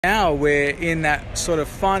Now we're in that sort of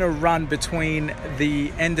final run between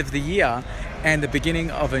the end of the year and the beginning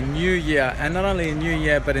of a new year, and not only a new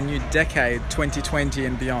year but a new decade, 2020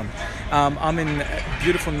 and beyond. I'm in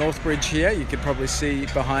beautiful Northbridge here. You could probably see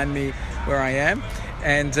behind me where I am,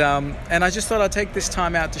 and I just thought I'd take this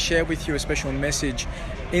time out to share with you a special message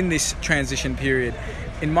in this transition period.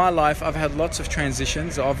 In my life, I've had lots of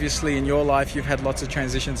transitions. Obviously, in your life, you've had lots of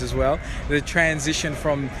transitions as well. The transition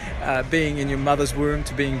from being in your mother's womb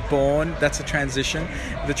to being born, that's a transition.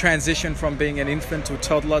 The transition from being an infant to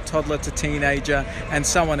toddler to teenager, and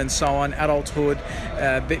so on, adulthood,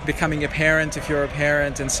 becoming a parent if you're a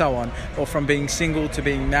parent, and so on. Or from being single to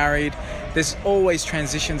being married. There's always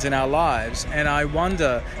transitions in our lives, and I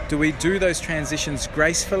wonder, do we do those transitions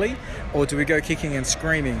gracefully, or do we go kicking and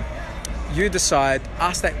screaming? You decide,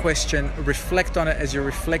 ask that question, reflect on it as you're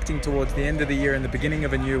reflecting towards the end of the year and the beginning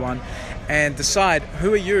of a new one, and decide,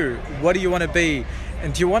 who are you? What do you want to be?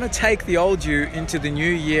 And do you want to take the old you into the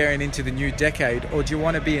new year and into the new decade? Or do you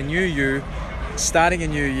want to be a new you, starting a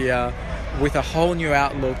new year with a whole new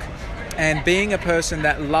outlook, and being a person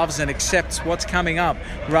that loves and accepts what's coming up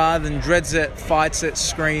rather than dreads it, fights it,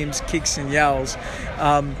 screams, kicks and yells?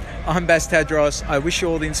 I'm Bas Tadros. I wish you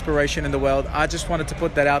all the inspiration in the world. I just wanted to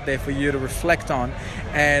put that out there for you to reflect on.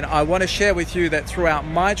 And I want to share with you that throughout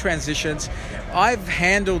my transitions, I've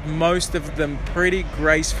handled most of them pretty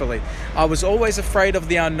gracefully. I was always afraid of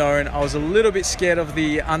the unknown. I was a little bit scared of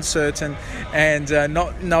the uncertain and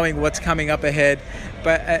not knowing what's coming up ahead.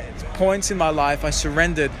 But at points in my life, I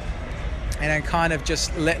surrendered and I kind of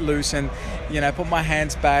just let loose and, put my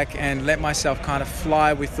hands back and let myself kind of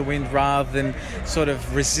fly with the wind rather than sort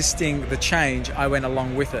of resisting the change. I went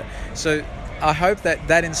along with it. So I hope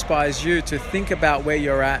that inspires you to think about where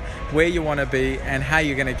you're at, where you want to be, and how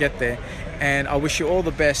you're going to get there. And I wish you all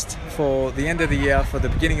the best for the end of the year, for the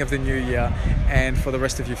beginning of the new year, and for the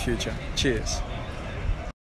rest of your future. Cheers.